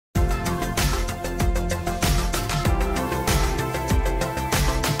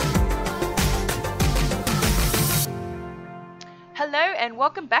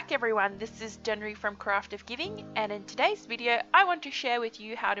welcome back everyone. This is Danrie from Craft of Giving, and in today's video I want to share with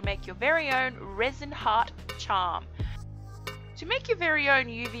you how to make your very own resin heart charm. To make your very own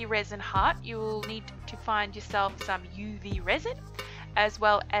UV resin heart, you will need to find yourself some UV resin as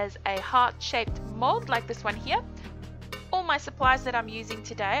well as a heart-shaped mold like this one here. All my supplies that I'm using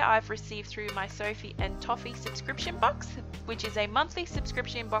today I've received through my Sophie and Toffee subscription box, which is a monthly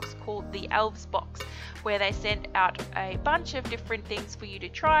subscription box called the Elves box, where they send out a bunch of different things for you to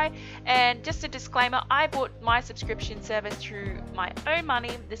try. And just a disclaimer, I bought my subscription service through my own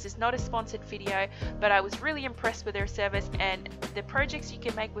money. This is not a sponsored video, but I was really impressed with their service, and the projects you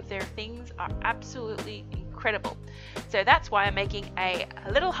can make with their things are absolutely incredible. So that's why I'm making a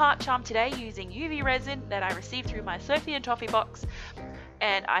little heart charm today using UV resin that I received through my Sophie and Toffee box.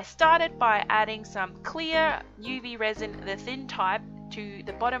 And I started by adding some clear UV resin, the thin type, to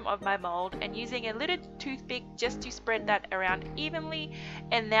the bottom of my mold and using a little toothpick just to spread that around evenly.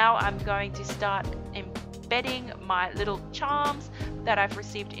 And now I'm going to start embedding my little charms that I've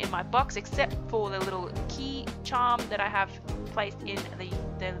received in my box, except for the little key charm that I have placed in the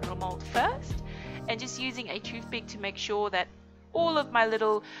little mold first, and just using a toothpick to make sure that all of my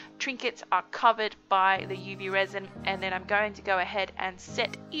little trinkets are covered by the UV resin. And then I'm going to go ahead and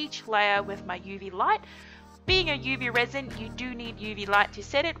set each layer with my UV light. Being a UV resin, you do need UV light to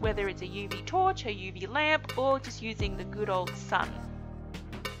set it, whether it's a UV torch, a UV lamp, or just using the good old sun.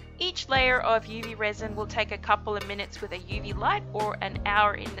 Each layer of UV resin will take a couple of minutes with a UV light, or an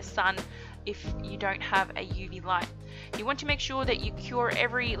hour in the sun if you don't have a UV light. You want to make sure that you cure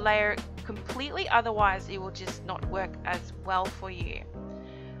every layer completely, otherwise it will just not work as well for you.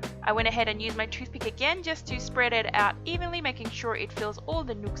 I went ahead and used my toothpick again just to spread it out evenly, making sure it fills all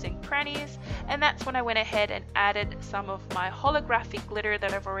the nooks and crannies. And that's when I went ahead and added some of my holographic glitter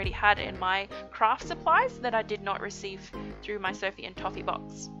that I've already had in my craft supplies that I did not receive through my Sophie and Toffee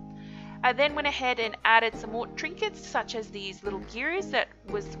box. I then went ahead and added some more trinkets, such as these little gears that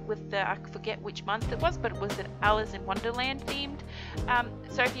was with the, I forget which month it was, but it was an Alice in Wonderland themed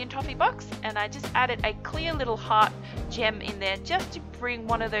Sophie and Toffee box. And I just added a clear little heart gem in there just to bring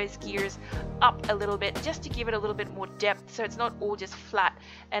one of those gears up a little bit, just to give it a little bit more depth, so it's not all just flat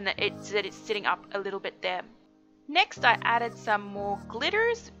and that it's sitting up a little bit there. Next I added some more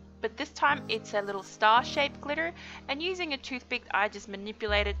glitters, but this time it's a little star-shaped glitter, and using a toothpick I just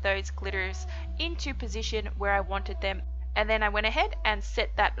manipulated those glitters into position where I wanted them, and then I went ahead and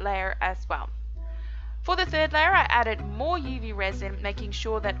set that layer as well. For the third layer I added more UV resin, making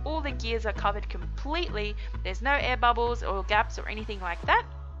sure that all the gears are covered completely, there's no air bubbles or gaps or anything like that.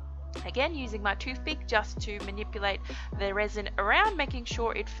 Again, using my toothpick just to manipulate the resin around, making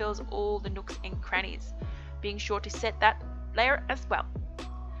sure it fills all the nooks and crannies, being sure to set that layer as well.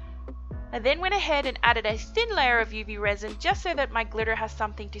 I then went ahead and added a thin layer of UV resin just so that my glitter has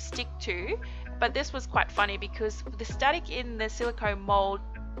something to stick to. But this was quite funny because the static in the silicone mold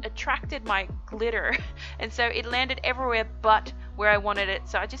attracted my glitter, and so it landed everywhere but where I wanted it.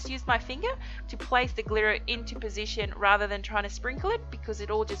 So I just used my finger to place the glitter into position rather than trying to sprinkle it, because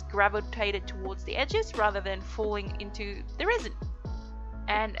it all just gravitated towards the edges rather than falling into the resin.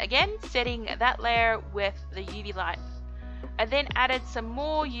 And again, setting that layer with the UV light. I then added some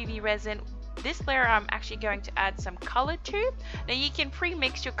more UV resin. This layer I'm actually going to add some color to. Now you can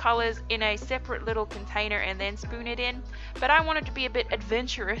pre-mix your colors in a separate little container and then spoon it in, but I wanted to be a bit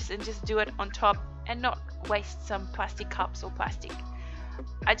adventurous and just do it on top and not waste some plastic cups or plastic.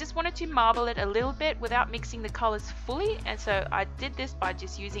 I just wanted to marble it a little bit without mixing the colors fully, and so I did this by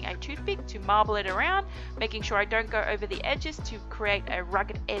just using a toothpick to marble it around, making sure I don't go over the edges to create a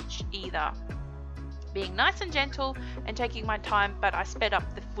rugged edge either. Being nice and gentle and taking my time, but I sped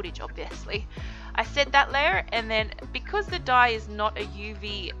up the footage obviously. I set that layer, and then because the dye is not a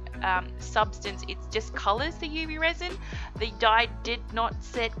UV substance, it just colors the UV resin, the dye did not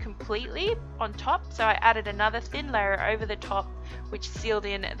set completely on top, so I added another thin layer over the top which sealed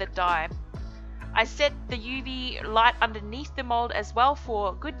in the dye. I set the UV light underneath the mold as well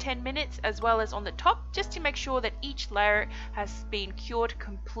for a good 10 minutes, as well as on the top, just to make sure that each layer has been cured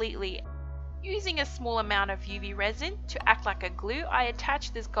completely. Using a small amount of UV resin to act like a glue, I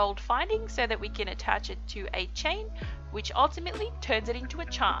attached this gold finding so that we can attach it to a chain, which ultimately turns it into a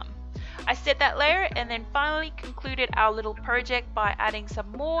charm. I set that layer and then finally concluded our little project by adding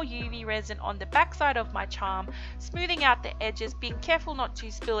some more UV resin on the back side of my charm, smoothing out the edges, being careful not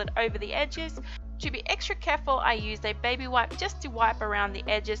to spill it over the edges. To be extra careful, I used a baby wipe just to wipe around the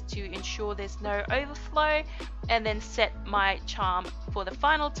edges to ensure there's no overflow, and then set my charm for the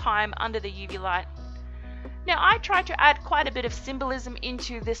final time under the UV light. Now I tried to add quite a bit of symbolism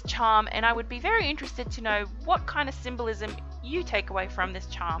into this charm, and I would be very interested to know what kind of symbolism you take away from this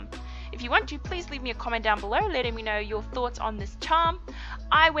charm. If you want to, please leave me a comment down below letting me know your thoughts on this charm.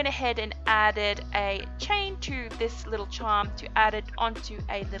 I went ahead and added a chain to this little charm to add it onto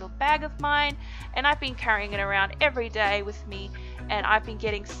a little bag of mine, and I've been carrying it around every day with me, and I've been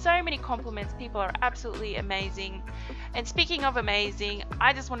getting so many compliments. People are absolutely amazing. And speaking of amazing,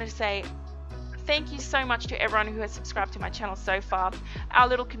 I just wanted to say thank you so much to everyone who has subscribed to my channel so far. Our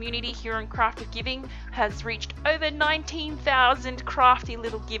little community here on Craft of Giving has reached over 19,000 crafty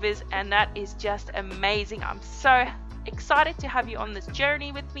little givers, and that is just amazing. I'm so excited to have you on this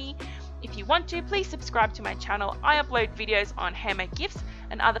journey with me. If you want to, please subscribe to my channel. I upload videos on handmade gifts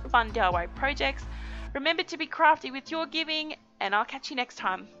and other fun DIY projects. Remember to be crafty with your giving, and I'll catch you next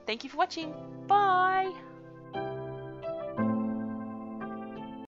time. Thank you for watching. Bye!